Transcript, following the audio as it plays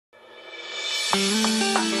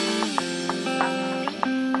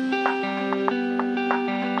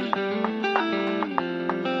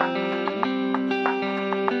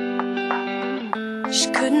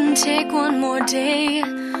take one more day.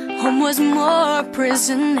 Home was more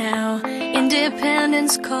prison now.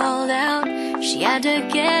 Independence called out. She had to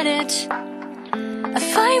get it. A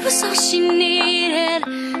fight was all she needed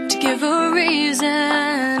to give her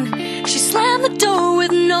reason. She slammed the door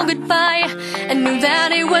with no goodbye and knew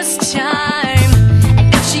that it was time.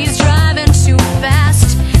 And now she's driving too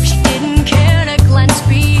fast. She didn't care to glance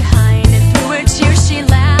behind, and through her tears she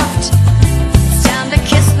laughed. It's time to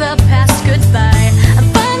kiss the past goodbye. I'm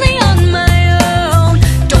finally on my own.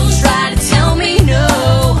 Don't try to tell me no.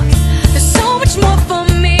 There's so much more for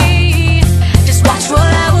me. Just watch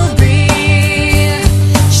what I will be.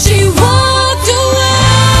 She walked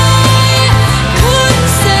away.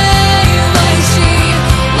 Couldn't say why she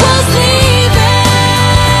was leaving.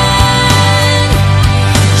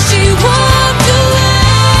 She walked away.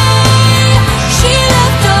 She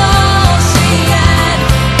left all she had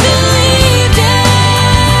believed in.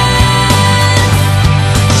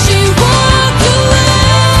 She walked away.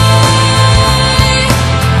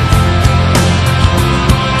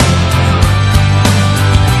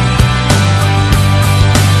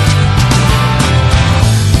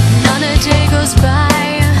 Not a day goes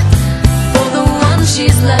by for the ones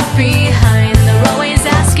she's left behind. They're always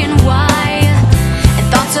asking why, and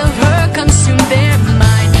thoughts of her consume their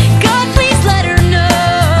mind. God, please let her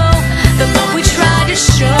know the love we tried to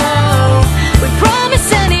show. We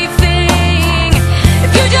promise anything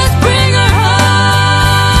if you just bring her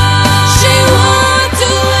home. She walked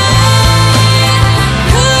away.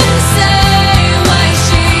 Couldn't say why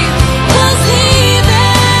she was leaving.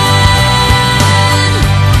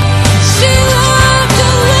 She walked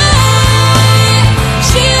away.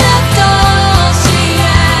 She left all she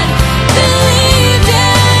had believed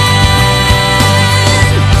in.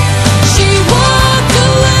 She walked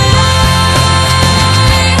away.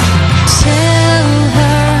 Tell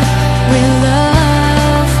her we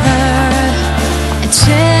love her, and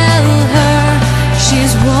tell her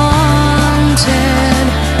she's wanted.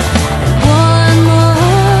 One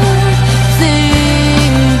more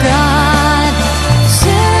thing, God,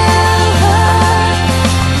 tell her,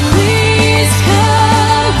 please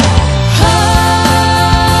come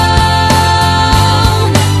home.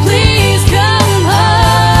 Please come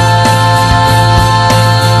home.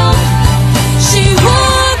 She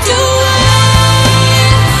walked away.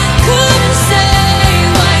 Couldn't say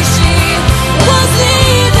why she was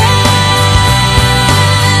leaving.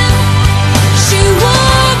 She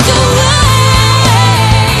walked away.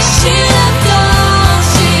 She left all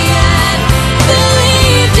she had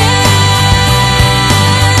believed in.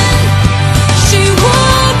 She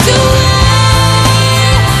walked away.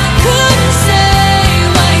 Couldn't say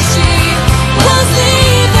why she was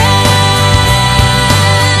leaving.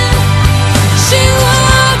 She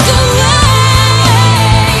walked away.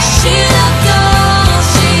 She left all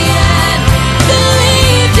she had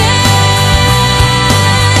believed in.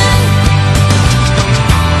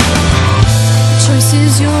 The choice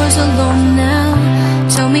is yours alone now.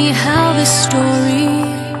 Tell me how this story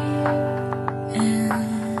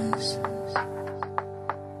ends.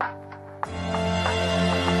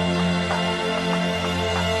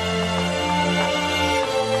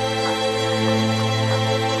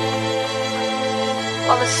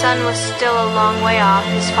 While the sun was still a long way off,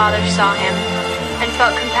 his father saw him, and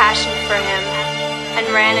felt compassion for him, and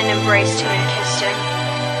ran and embraced him and kissed him.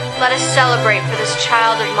 Let us celebrate, for this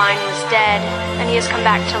child of mine was dead, and he has come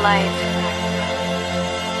back to life.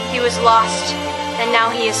 He was lost, and now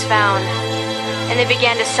he is found. And they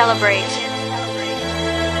began to celebrate.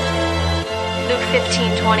 Luke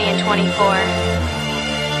 15:20 and 24.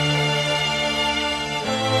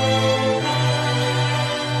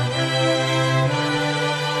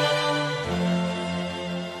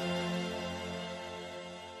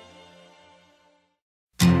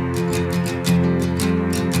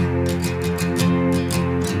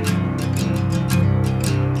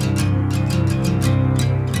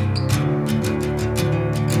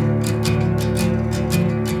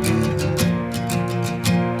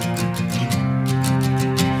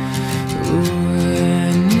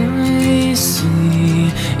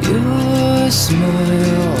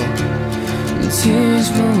 Smile, tears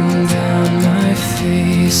roll down my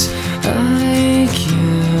face.